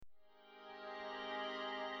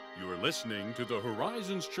You are listening to the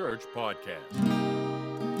Horizons Church podcast.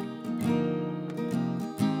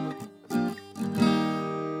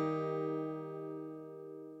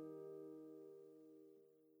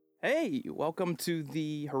 Hey, welcome to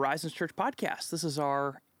the Horizons Church podcast. This is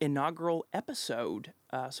our inaugural episode.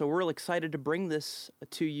 So we're really excited to bring this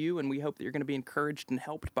to you, and we hope that you're going to be encouraged and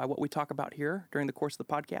helped by what we talk about here during the course of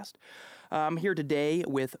the podcast. I'm here today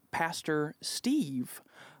with Pastor Steve.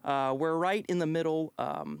 We're right in the middle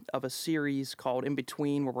of a series called In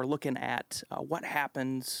Between, where we're looking at what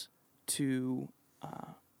happens to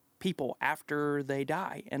people after they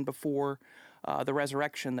die and before the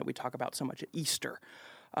resurrection that we talk about so much at Easter.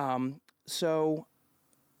 So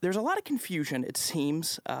there's a lot of confusion, it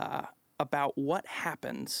seems, about what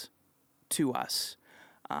happens to us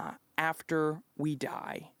after we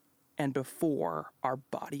die and before our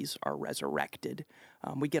bodies are resurrected.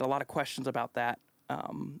 We get a lot of questions about that,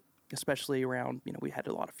 especially around, we had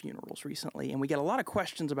a lot of funerals recently, and we get a lot of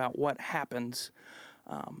questions about what happens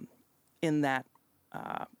in that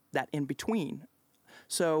in-between.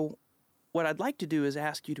 So what I'd like to do is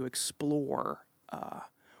ask you to explore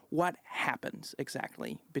what happens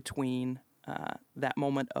exactly between that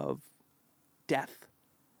moment of death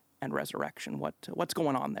and resurrection. What's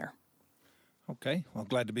going on there? Okay, well,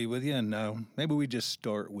 glad to be with you. And maybe we just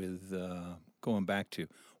start with going back to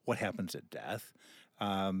what happens at death.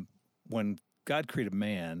 When God created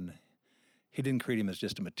man, he didn't create him as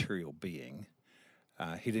just a material being.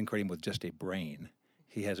 He didn't create him with just a brain.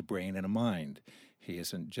 He has a brain and a mind. He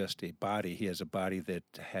isn't just a body. He has a body that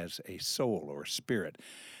has a soul or a spirit.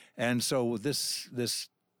 And so this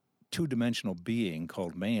two-dimensional being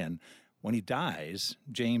called man, when he dies,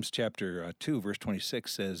 James chapter 2, verse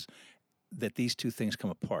 26 says that these two things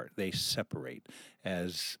come apart. They separate.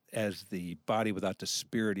 As the body without the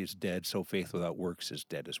spirit is dead, so faith without works is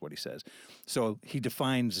dead, is what he says. So he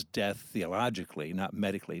defines death theologically, not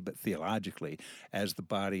medically, but theologically, as the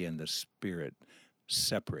body and the spirit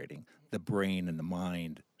separating, the brain and the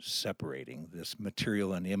mind separating, this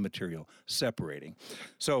material and immaterial separating.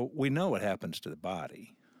 So we know what happens to the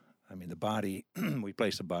body. I mean, the body, we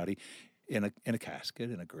place the body in a casket,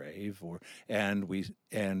 in a grave, or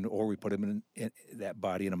we put him in that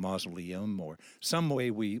body in a mausoleum, or some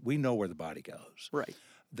way we know where the body goes. Right.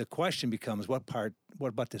 The question becomes, what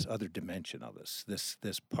about this other dimension of us,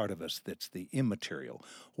 this part of us that's the immaterial?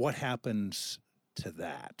 What happens to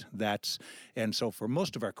that? And so for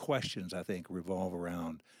most of our questions, I think, revolve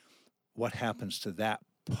around what happens to that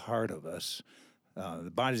part of us.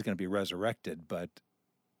 The body's going to be resurrected, but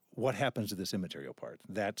what happens to this immaterial part?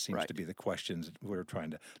 That seems to be the questions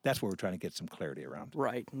that's what we're trying to get some clarity around.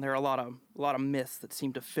 Right. And there are a lot of myths that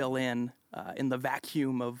seem to fill in the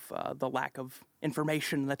vacuum of the lack of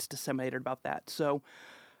information that's disseminated about that. So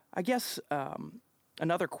I guess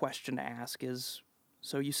another question to ask is,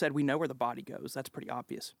 so you said we know where the body goes. That's pretty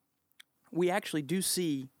obvious. We actually do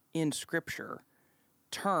see in Scripture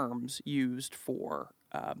terms used for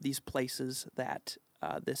these places that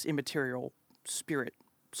this immaterial spirit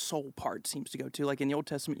soul part seems to go to. Like in the Old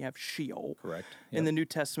Testament, you have Sheol. Correct. Yep. In the New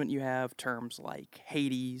Testament, you have terms like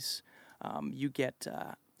Hades. You get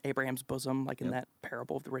Abraham's bosom, like in that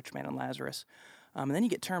parable of the rich man and Lazarus. And then you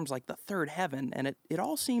get terms like the third heaven, and it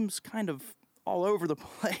all seems kind of all over the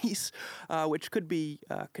place, which could be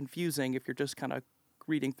confusing if you're just kind of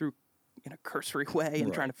reading through in a cursory way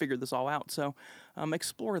and trying to figure this all out. So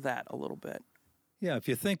explore that a little bit. Yeah, if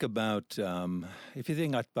you think about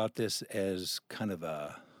this as kind of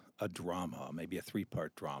a drama, maybe a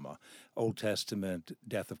three-part drama, Old Testament,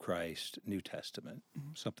 death of Christ, New Testament,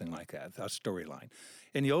 something like that, a storyline.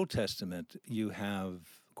 In the Old Testament, you have,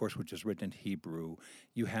 of course, which is written in Hebrew,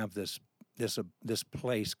 you have this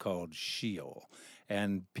place called Sheol,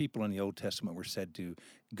 and people in the Old Testament were said to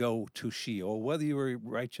go to Sheol, whether you were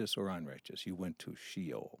righteous or unrighteous. You went to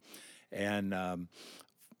Sheol, and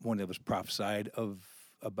when it was prophesied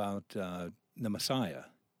about the Messiah,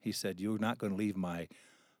 he said, "You're not going to leave my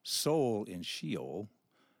soul in Sheol,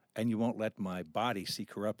 and you won't let my body see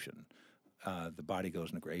corruption." The body goes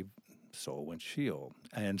in the grave, soul went to Sheol,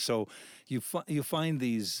 and so you find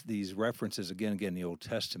these references again in the Old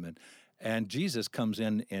Testament. And Jesus comes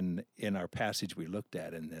in our passage we looked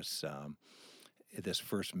at in this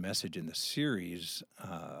first message in the series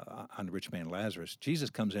on the rich man Lazarus.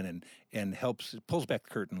 Jesus comes in and pulls back the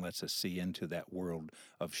curtain, and lets us see into that world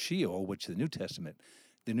of Sheol, which the New Testament,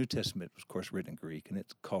 was, of course, written in Greek, and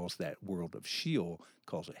it calls that world of Sheol,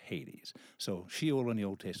 calls it Hades. So Sheol in the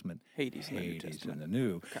Old Testament, Hades in the New Testament. In the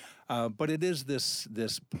New. Okay. But it is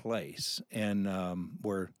this place, and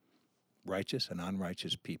where righteous and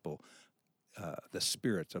unrighteous people the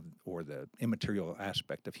spirits of or the immaterial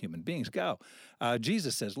aspect of human beings go.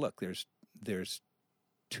 Jesus says, look, there's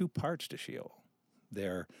two parts to Sheol.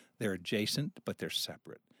 They're adjacent, but they're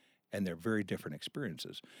separate, and they're very different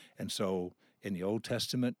experiences. And so in the Old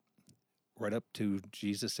Testament, right up to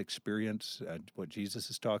Jesus' experience, what Jesus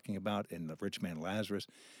is talking about in the rich man Lazarus,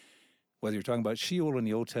 whether you're talking about Sheol in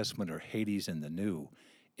the Old Testament or Hades in the New,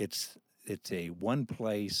 it's a one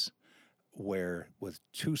place where with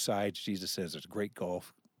two sides, Jesus says there's a great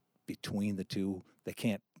gulf between the two. They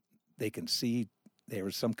can see, there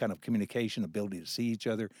is some kind of communication, ability to see each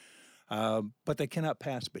other, but they cannot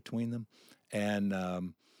pass between them,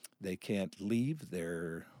 and they can't leave.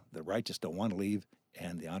 The righteous don't want to leave,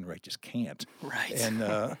 and the unrighteous can't. Right.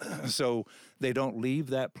 And so they don't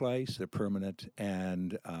leave that place. They're permanent,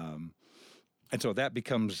 and so that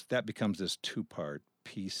becomes this two-part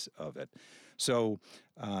piece of it. So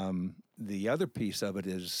the other piece of it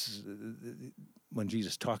is when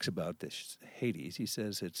Jesus talks about this Hades, he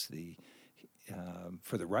says it's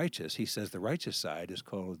for the righteous, he says the righteous side is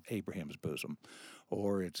called Abraham's bosom,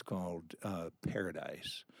 or it's called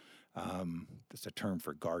paradise. It's a term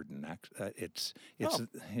for garden.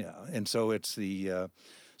 And so it's the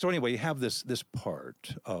so anyway, you have this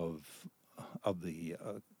part of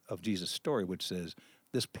Jesus' story, which says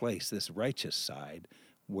this place, this righteous side,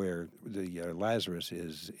 where the Lazarus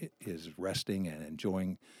is resting and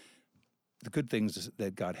enjoying the good things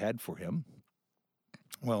that God had for him.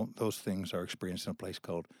 Well, those things are experienced in a place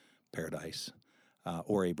called paradise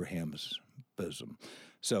or Abraham's bosom.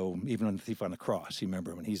 So even on the thief on the cross, you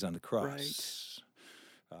remember when he's on the cross.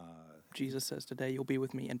 Right. Jesus says, today you'll be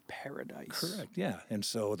with me in paradise. Correct, yeah. And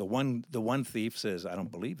so the one thief says, I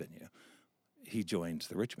don't believe in you. He joins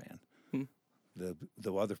the rich man.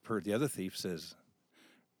 The other thief says,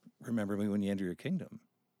 remember me when you enter your kingdom.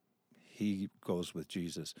 He goes with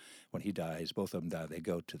Jesus. When he dies, both of them die. They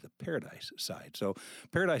go to the paradise side. So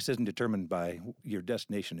paradise isn't determined by your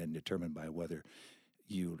destination, isn't determined by whether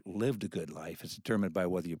you lived a good life. It's determined by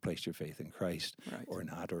whether you placed your faith in Christ or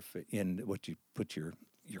not, or in what you put your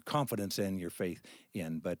confidence in, your faith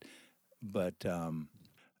in. But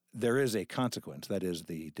there is a consequence. That is,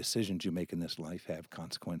 the decisions you make in this life have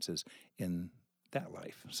consequences in that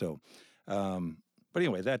life. So, but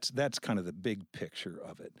anyway, that's kind of the big picture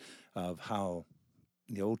of it, of how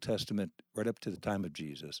in the Old Testament, right up to the time of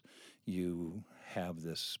Jesus, you have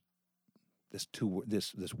this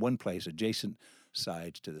one place, adjacent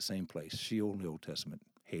sides to the same place, Sheol in the Old Testament,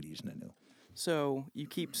 Hades in the New. So you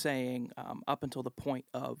keep saying up until the point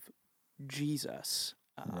of Jesus,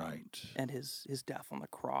 right, and his death on the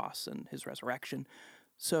cross and his resurrection.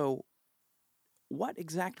 So what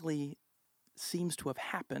exactly seems to have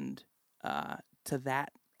happened to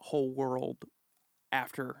that whole world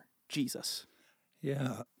after Jesus?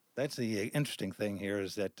 Yeah, that's the interesting thing here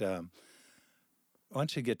is that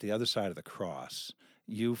once you get to the other side of the cross,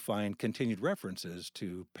 you find continued references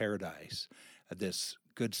to paradise, this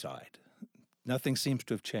good side. Nothing seems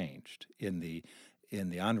to have changed in the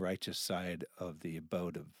unrighteous side of the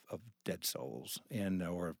abode of dead souls,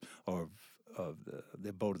 or of the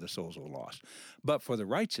abode of the souls of the lost. But for the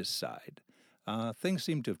righteous side, things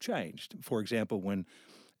seem to have changed. For example, when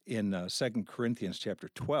in 2 Corinthians chapter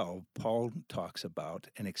 12, Paul talks about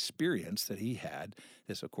an experience that he had.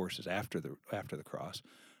 This, of course, is after the cross.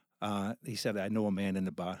 He said, I know a man in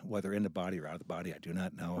the body, whether in the body or out of the body, I do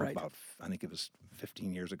not know. Right. About, I think it was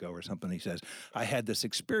 15 years ago or something. He says, I had this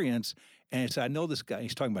experience, and he said, I know this guy.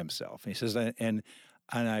 He's talking about himself. And he says, and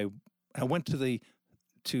I went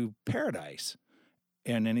to paradise.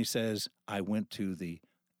 And then he says, I went to the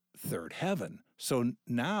third heaven. So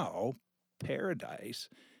now paradise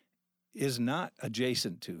is not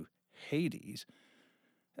adjacent to Hades,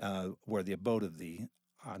 where the abode of the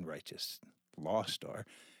unrighteous lost are.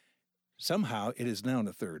 Somehow it is now in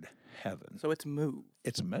the third heaven. So it's moved.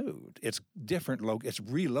 It's moved. It's different. It's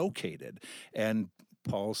relocated. And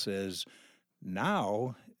Paul says,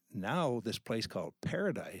 now this place called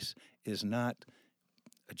paradise is not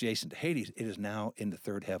adjacent to Hades. It is now in the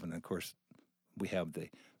third heaven. And of course, we have the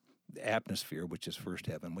atmosphere, which is first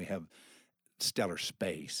heaven. We have stellar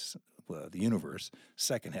space, the universe,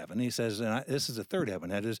 second heaven. He says, this is the third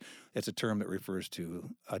heaven. That is, it's a term that refers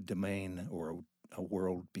to a domain or a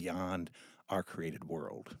world beyond our created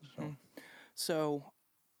world. So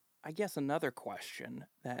I guess another question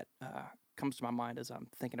that comes to my mind as I'm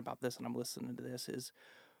thinking about this and I'm listening to this is,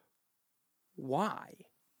 why?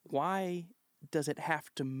 Why does it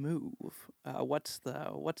have to move? What's the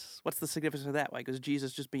significance of that? Like, is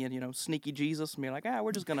Jesus just being, sneaky Jesus and being like,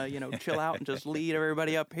 we're just gonna, chill out and just lead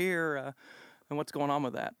everybody up here? And what's going on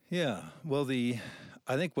with that? Yeah. Well,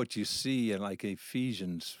 I think what you see in like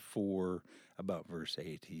Ephesians 4, about verse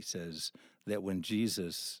 8, he says that when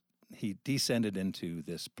Jesus, he descended into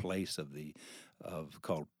this place of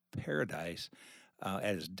called paradise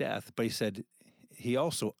at his death, but he said he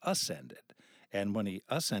also ascended. And when he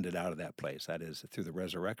ascended out of that place, that is through the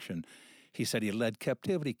resurrection, he said he led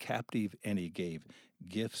captivity captive and he gave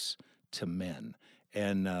gifts to men.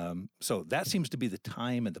 And so that seems to be the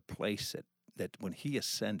time and the place that when he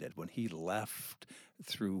ascended, when he left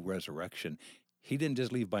through resurrection, he didn't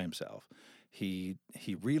just leave by himself. He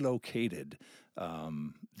relocated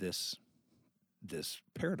this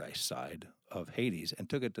paradise side of Hades and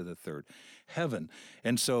took it to the third heaven.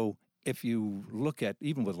 And so if you look at,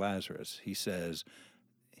 even with Lazarus, he says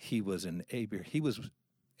he was in Abraham's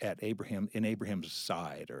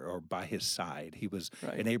side or by his side. He was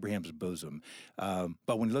in Abraham's bosom.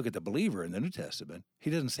 But when you look at the believer in the New Testament, he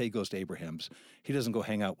doesn't say he goes to Abraham's. He doesn't go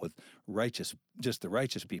hang out with just the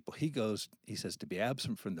righteous people. He says to be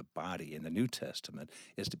absent from the body in the New Testament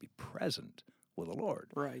is to be present with the Lord.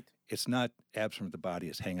 Right. It's not absent from the body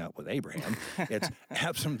is hang out with Abraham. It's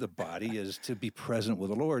absent from the body is to be present with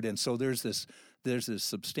the Lord. And so there's this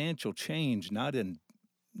substantial change, not in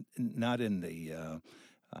the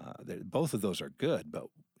both of those are good, but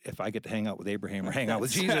if I get to hang out with Abraham or hang out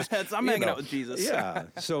with Jesus, I'm hanging out with Jesus. Yeah,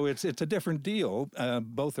 so it's a different deal.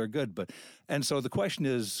 Both are good, and so the question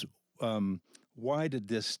is, why did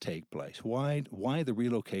this take place? Why the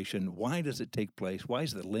relocation? Why does it take place? Why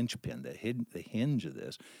is the linchpin, the hinge of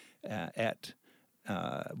this,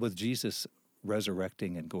 with Jesus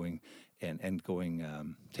resurrecting and going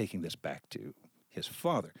taking this back to his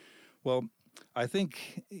Father? Well, I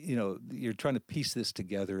think, you're trying to piece this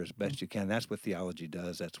together as best you can. That's what theology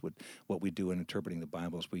does. That's what we do in interpreting the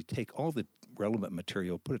Bible is we take all the relevant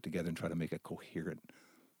material, put it together, and try to make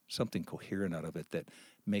something coherent out of it that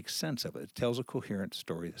makes sense of it. It tells a coherent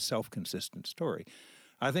story, a self-consistent story.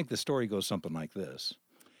 I think the story goes something like this.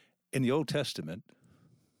 In the Old Testament,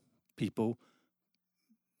 people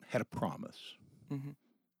had a promise. Mm-hmm.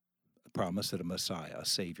 A promise that a Messiah, a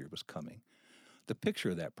Savior, was coming. The picture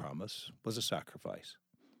of that promise was a sacrifice.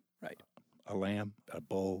 Right. A lamb, a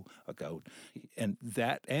bull, a goat. And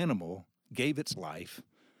that animal gave its life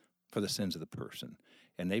for the sins of the person.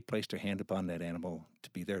 And they placed their hand upon that animal to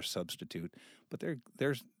be their substitute. But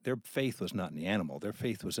their faith was not in the animal. Their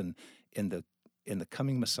faith was in the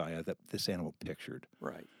coming Messiah that this animal pictured.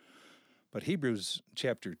 Right. But Hebrews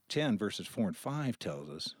chapter 10, verses 4 and 5 tells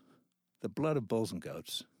us the blood of bulls and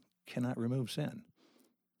goats cannot remove sin.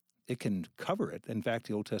 It can cover it. In fact,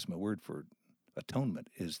 the Old Testament word for atonement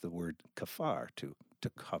is the word kafar, to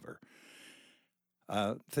cover.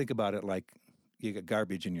 Think about it like you got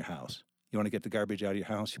garbage in your house. You want to get the garbage out of your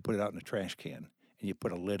house, you put it out in a trash can, and you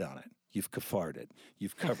put a lid on it. You've kafared it.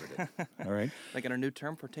 You've covered it. All right? Like in a new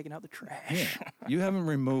term for taking out the trash. Yeah. You haven't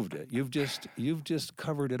removed it. You've just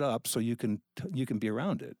covered it up so you can be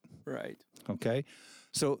around it. Right. Okay?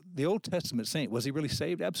 So the Old Testament saint, was he really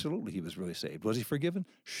saved? Absolutely, he was really saved. Was he forgiven?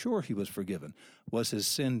 Sure, he was forgiven. Was his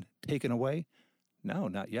sin taken away? No,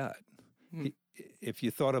 not yet. If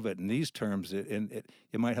you thought of it in these terms, it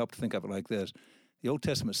might help to think of it like this. The Old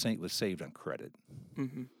Testament saint was saved on credit.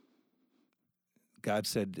 Mm-hmm. God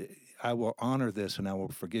said, I will honor this and I will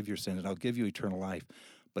forgive your sins and I'll give you eternal life.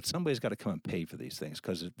 But somebody's got to come and pay for these things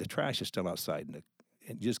because the trash is still outside and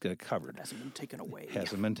you just get it covered. It hasn't been taken away. It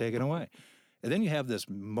hasn't been taken away. And then you have this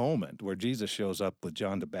moment where Jesus shows up with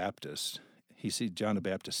John the Baptist. John the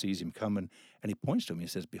Baptist sees him coming, and he points to him. He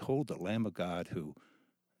says, "Behold, the Lamb of God who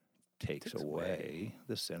takes away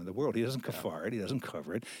the sin of the world." He doesn't kafar it. He doesn't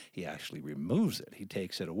cover it. He actually removes it. He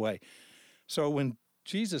takes it away. So when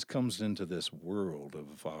Jesus comes into this world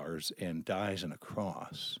of ours and dies on a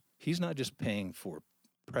cross, he's not just paying for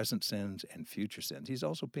present sins and future sins. He's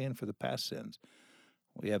also paying for the past sins.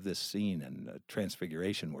 We have this scene in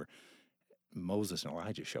Transfiguration where Moses and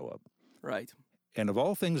Elijah show up. Right. And of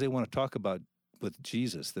all things they want to talk about with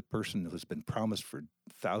Jesus, the person who's been promised for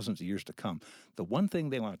thousands of years to come, the one thing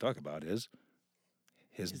they want to talk about is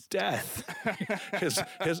his death,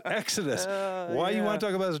 his exodus. Why do you want to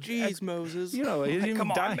talk about his Moses. He hasn't even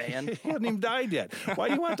Come on, died. man. He hasn't even died yet. Why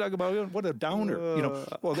do you want to talk about what a downer?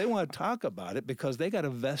 Well, they want to talk about it because they got a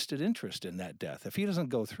vested interest in that death. If he doesn't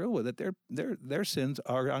go through with it, their sins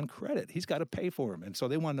are on credit. He's got to pay for them, and so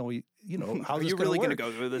they want to know, how are this you really going to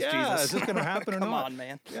go through this, yeah, Jesus? Is this going to happen or not? Come on,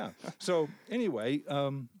 man. Yeah. So anyway,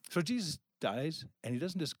 so Jesus dies, and he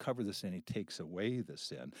doesn't just cover the sin, he takes away the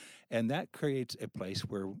sin. And that creates a place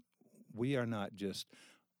where we are not just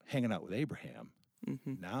hanging out with Abraham.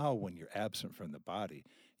 Mm-hmm. Now, when you're absent from the body,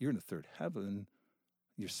 you're in the third heaven.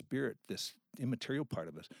 Your spirit, this immaterial part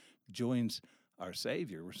of us, joins our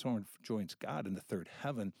Savior. We're someone who joins God in the third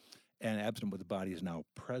heaven, and absent with the body is now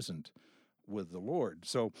present with the Lord.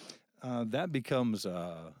 So that becomes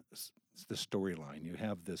the storyline. You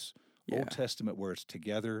have this Old Testament where it's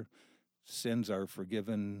together, sins are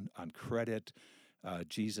forgiven on credit.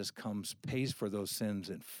 Jesus comes, pays for those sins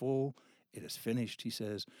in full. It is finished, he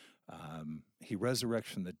says. He resurrects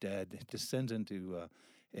from the dead, descends into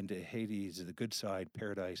Hades, the good side,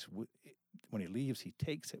 paradise. When he leaves, he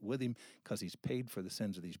takes it with him because he's paid for the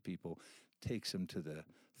sins of these people, takes him to the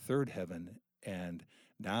third heaven. And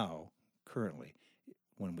now, currently,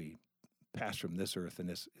 when we pass from this earth and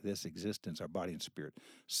this existence, our body and spirit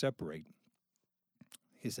separate,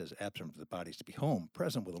 he says, absent of the bodies to be home,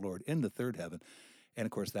 present with the Lord in the third heaven. And,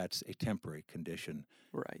 of course, that's a temporary condition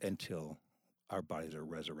until our bodies are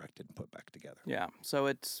resurrected and put back together. Yeah, so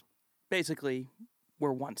it's basically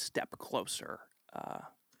we're one step closer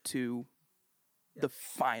to the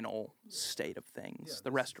final state of things,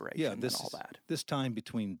 the restoration and all that. This time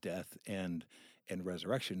between death and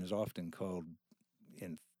resurrection is often called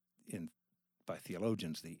in by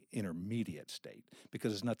theologians the intermediate state,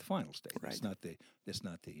 because it's not the final state. Right. It's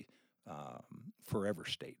not the forever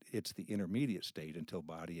state. It's the intermediate state until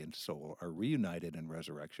body and soul are reunited in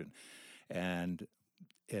resurrection, and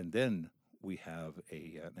then we have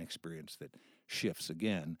an experience that shifts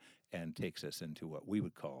again and takes us into what we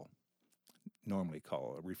would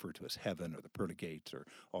refer to as heaven or the pearly gates or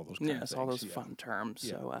all those kinds of things. Yes, all those fun terms.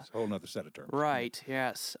 Yeah, So, it's a whole other set of terms. Right,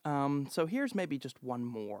 yes. So here's maybe just one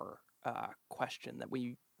more question that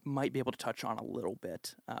we might be able to touch on a little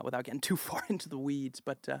bit without getting too far into the weeds,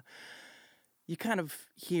 but you kind of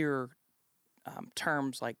hear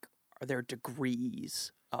terms like, are there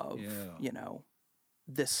degrees of,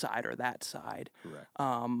 this side or that side? Correct.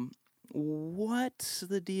 What's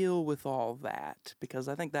the deal with all that? Because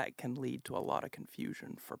I think that can lead to a lot of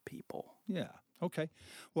confusion for people. Yeah. Okay.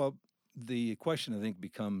 Well, the question, I think,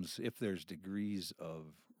 becomes if there's degrees of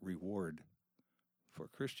reward for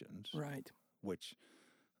Christians, right? Which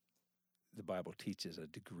the Bible teaches a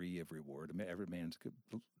degree of reward. I mean, every man's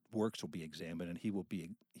works will be examined, and he will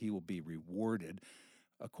be rewarded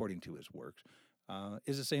according to his works.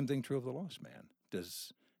 Is the same thing true of the lost man?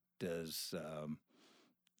 Does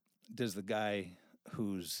the guy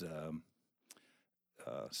who's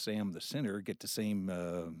Sam the sinner get the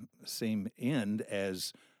same end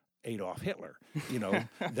as Adolf Hitler?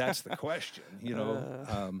 That's the question.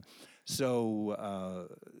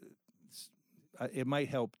 It might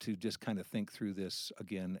help to just kind of think through this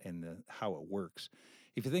again and how it works.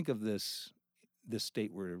 If you think of this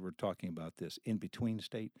state where we're talking about, this in-between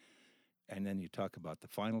state, and then you talk about the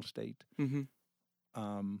final state,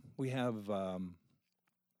 we have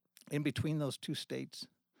in between those two states,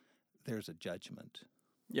 there's a judgment.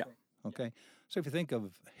 Yeah. Okay? So if you think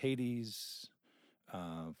of Hades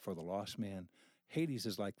for the lost man, Hades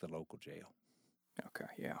is like the local jail. Okay,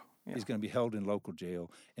 yeah. He's going to be held in local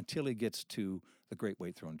jail until he gets to the great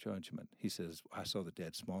white throne judgment. He says, I saw the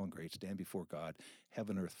dead, small and great, stand before God.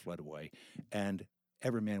 Heaven and earth fled away, and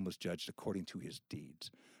every man was judged according to his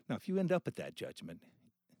deeds. Now, if you end up at that judgment,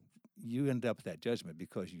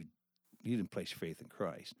 because you didn't place your faith in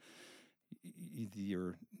Christ.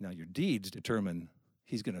 Your deeds determine,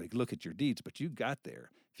 he's going to look at your deeds, but you got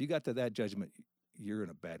there. If you got to that judgment, you're in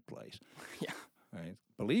a bad place. Yeah. Right?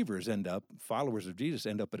 Followers of Jesus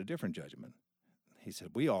end up at a different judgment. He said,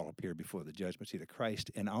 we all appear before the judgment seat of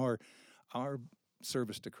Christ, and our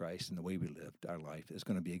service to Christ and the way we lived our life is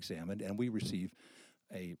going to be examined, and we receive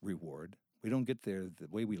a reward. We don't get there. The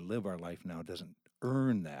way we live our life now doesn't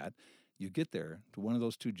earn that. You get there to one of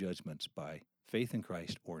those two judgments by faith in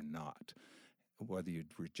Christ or not. Whether you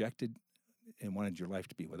rejected and wanted your life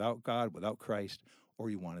to be without God, without Christ,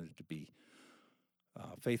 or you wanted it to be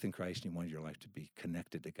faith in Christ and you wanted your life to be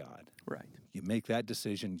connected to God. Right. You make that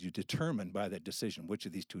decision. You determine by that decision which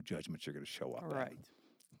of these two judgments you're going to show up at. Right.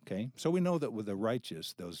 Okay? So we know that with the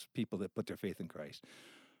righteous, those people that put their faith in Christ,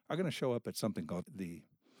 are going to show up at something called the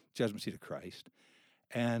judgment seat of Christ.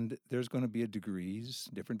 And there's going to be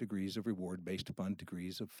different degrees of reward based upon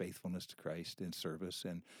degrees of faithfulness to Christ and service.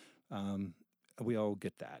 And we all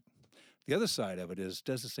get that. The other side of it is,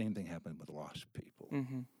 does the same thing happen with lost people?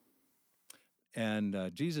 Mm-hmm.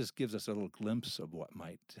 And Jesus gives us a little glimpse of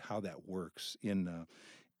how that works in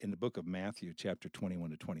the book of Matthew, chapter 21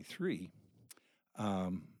 to 23,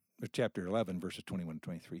 or chapter 11, verses 21 to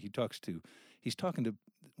 23. He's talking to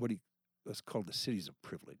what was called the cities of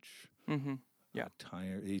privilege. Mm-hmm. Yeah.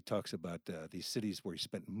 He talks about these cities where he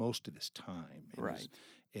spent most of his time. Right.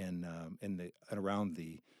 And around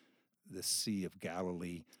the Sea of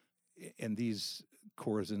Galilee, and these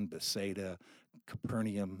Chorazin, Bethsaida,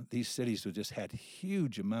 Capernaum, these cities who just had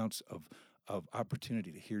huge amounts of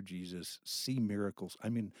opportunity to hear Jesus, see miracles. I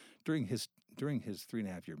mean, during his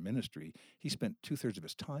 3.5-year ministry, he spent 2/3 of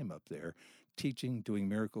his time up there teaching, doing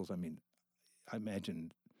miracles. I mean, I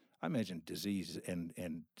imagine disease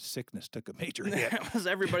and sickness took a major hit. Because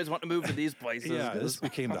everybody's wanting to move to these places. Yeah, this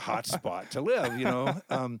became the hot spot to live, you know.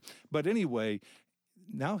 But anyway,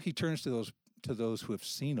 now he turns to those who have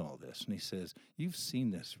seen all this, and he says, "You've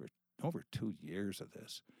seen this for over 2 years of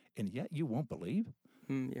this, and yet you won't believe."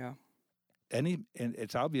 Yeah. And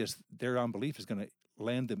it's obvious their unbelief is going to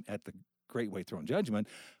land them at the great white throne judgment.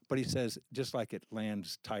 But he says, just like it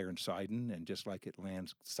lands Tyre and Sidon, and just like it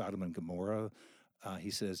lands Sodom and Gomorrah,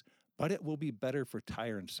 he says, but it will be better for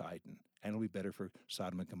Tyre and Sidon, and it'll be better for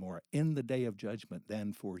Sodom and Gomorrah in the day of judgment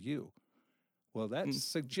than for you. Well, that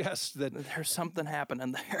suggests that there's something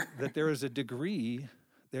happening there. That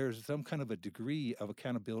there's some kind of a degree of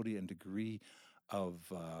accountability and degree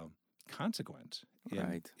of consequence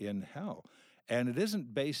in hell. And it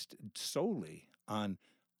isn't based solely on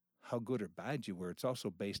how good or bad you were. It's also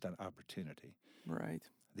based on opportunity. Right.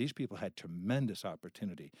 These people had tremendous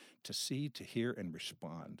opportunity to see, to hear, and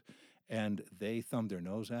respond. And they thumbed their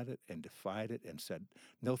nose at it and defied it and said,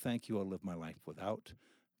 no, thank you, I'll live my life without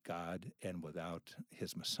God and without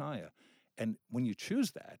his Messiah. And when you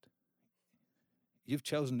choose that, you've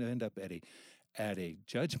chosen to end up at a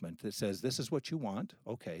judgment that says, this is what you want,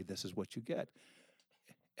 okay, this is what you get.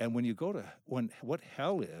 And when you go to, what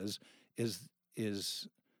hell is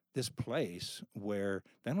this place where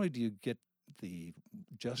not only do you get the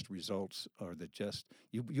just results or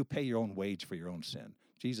you pay your own wage for your own sin.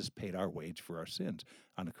 Jesus paid our wage for our sins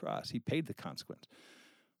on the cross. He paid the consequence.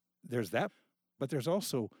 There's that, but there's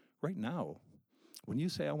also right now, when you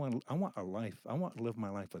say I want a life, I want to live my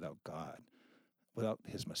life without God, without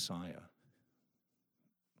his Messiah.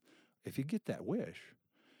 If you get that wish,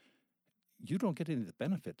 you don't get any of the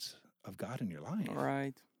benefits of God in your life.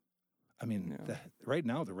 Right. I mean, right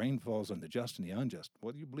now the rain falls on the just and the unjust.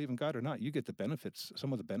 Whether you believe in God or not, you get the benefits,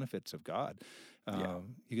 some of the benefits of God.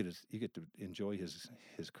 You get to enjoy his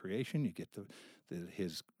creation. You get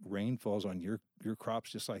his rain falls on your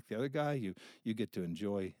crops just like the other guy. You get to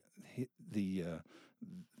enjoy the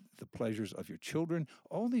pleasures of your children.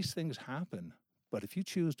 All these things happen. But if you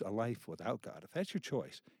choose a life without God, if that's your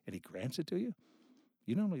choice, and he grants it to you,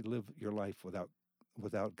 you not only live your life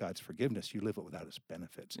without God's forgiveness, you live it without his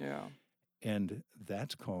benefits. Yeah. And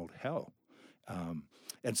that's called hell.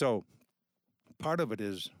 And so part of it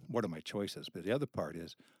is, what are my choices? But the other part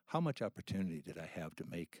is, how much opportunity did I have to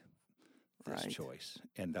make this choice?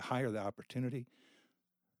 And the higher the opportunity,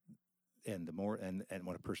 and the more, and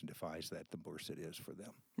when a person defies that, the worse it is for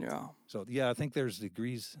them. Yeah. So, I think there's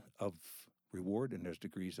degrees of reward and there's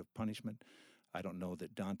degrees of punishment. I don't know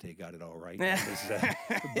that Dante got it all right.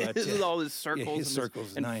 But this is all his circles, his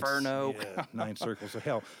circles, inferno, 9 circles of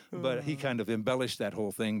hell. But he kind of embellished that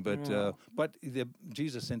whole thing. But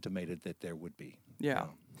Jesus intimated that there would be. Yeah.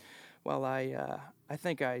 Well, I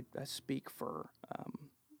think I speak for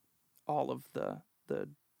all of the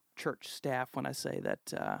church staff when I say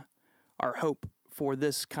that our hope for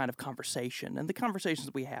this kind of conversation and the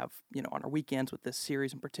conversations we have, on our weekends with this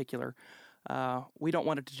series in particular. We don't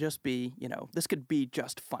want it to just be, this could be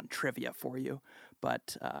just fun trivia for you,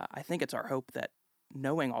 but I think it's our hope that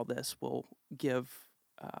knowing all this will give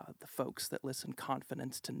the folks that listen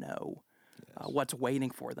confidence to know what's waiting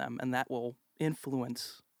for them, and that will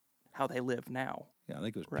influence how they live now. Yeah, I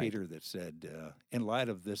think it was Peter that said, in light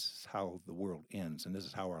of this is how the world ends, and this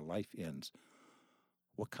is how our life ends,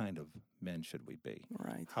 what kind of men should we be?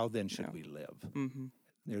 Right. How then should we live? Mm-hmm.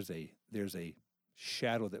 There's a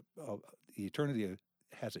shadow that eternity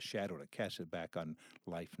has a shadow that casts it back on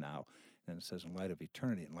life now. And it says, in light of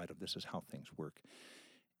eternity, in light of this is how things work.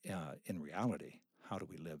 In reality, how do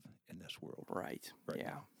we live in this world? Right. Yeah,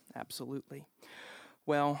 now? Absolutely.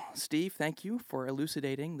 Well, Steve, thank you for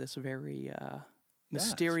elucidating this very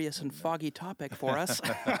mysterious and foggy topic for us.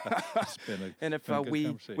 And if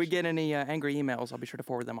we get any angry emails, I'll be sure to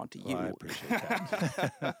forward them on to you. I appreciate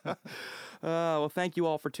that. Well, thank you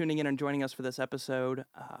all for tuning in and joining us for this episode.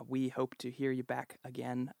 We hope to hear you back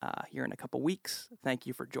again here in a couple weeks. Thank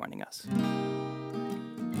you for joining us.